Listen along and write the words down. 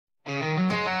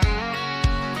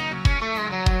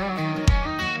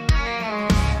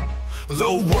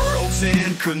lives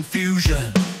in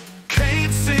confusion,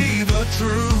 can't see the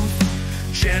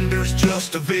truth. Gender's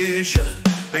just a vision,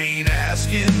 ain't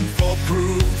asking for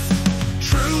proof.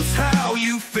 Truth's how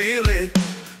you feel it,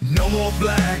 no more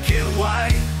black and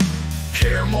white.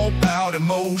 Care more about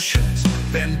emotions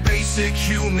than basic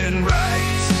human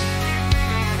rights.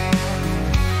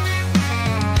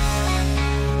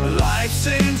 Life's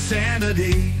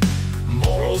insanity,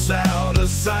 morals out of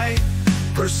sight.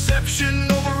 Perception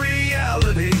over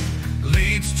reality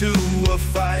leads to a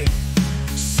fight.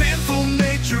 Sinful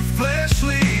nature,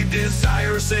 fleshly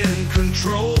desires in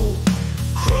control,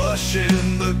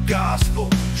 crushing the gospel,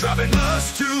 driving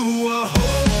us to a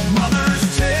hole.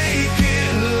 Mothers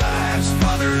taking lives,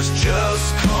 fathers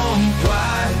just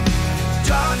comply.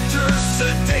 Doctors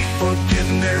sedate,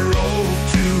 forgetting their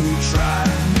oath to try.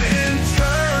 Men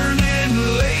turning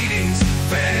ladies,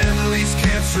 families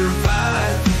can't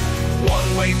survive.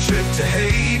 One-way trip to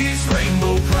Hades,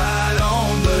 rainbow pride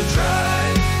on the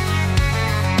drive.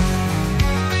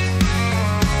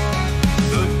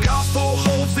 The gospel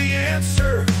holds the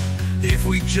answer if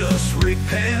we just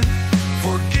repent.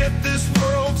 Forget this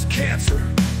world's cancer,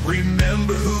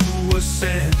 remember who was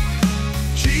sent.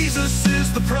 Jesus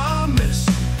is the promise,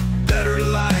 better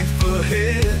life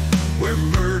ahead, where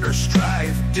murder,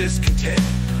 strife, discontent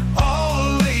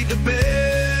all laid to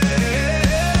bed.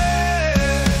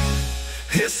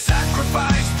 His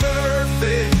sacrifice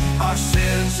perfect, our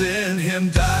sins in Him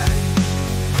died.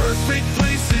 Perfect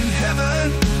place in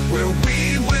heaven, where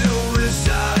we will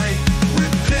reside.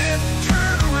 Repent,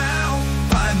 turn around,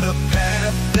 find the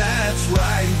path that's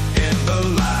right. In the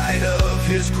light of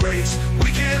His grace, we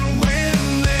can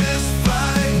win this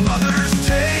fight. Mothers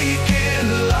taking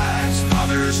lives,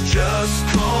 fathers just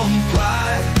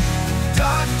comply.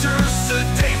 Doctors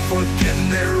sedate, forgetting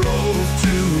their oath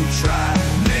to try.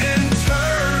 Men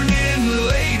turning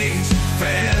ladies,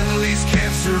 families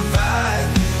can't survive.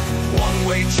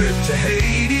 One-way trip to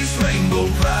Hades, rainbow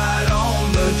pride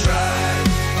on the drive.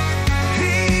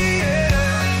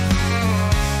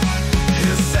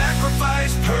 His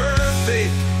sacrifice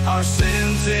perfect, our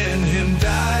sins in Him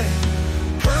died.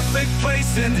 Perfect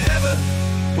place in heaven,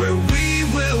 where we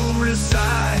will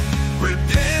reside.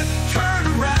 Repent, turn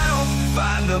around,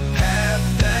 find the path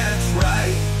that's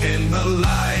right. In the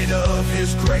light of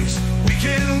His grace, we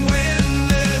can win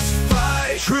this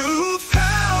fight. Truth,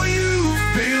 how you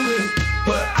feel it,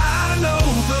 but I know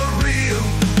the real.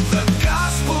 The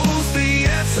gospel's the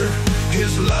answer,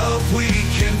 His love we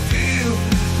can feel.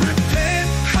 Repent,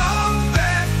 come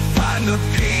back, find the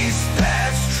peace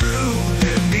that's true.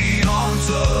 In the arms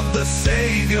of the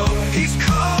Savior, He's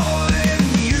calling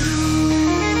you.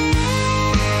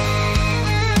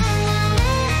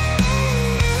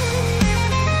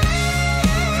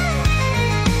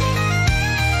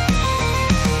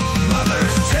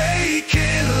 Mothers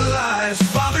taking lives,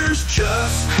 fathers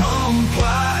just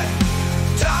comply.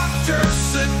 Doctors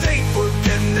sedate,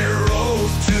 forgetting their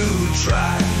oath to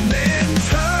try. Men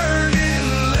turning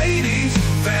ladies,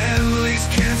 families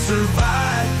can't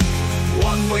survive.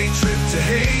 One-way trip to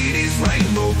Hades,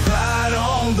 rainbow pride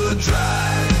on the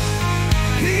drive.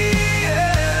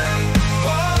 Yeah,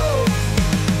 oh,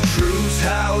 truth's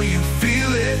how you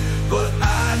feel it, but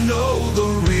I know the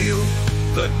real.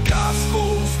 The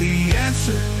gospel's the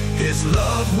answer, His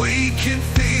love we can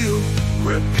feel.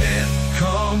 Repent,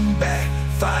 come back,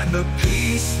 find the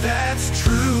peace that's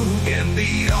true. In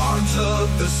the arms of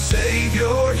the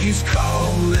Savior, He's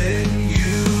calling you.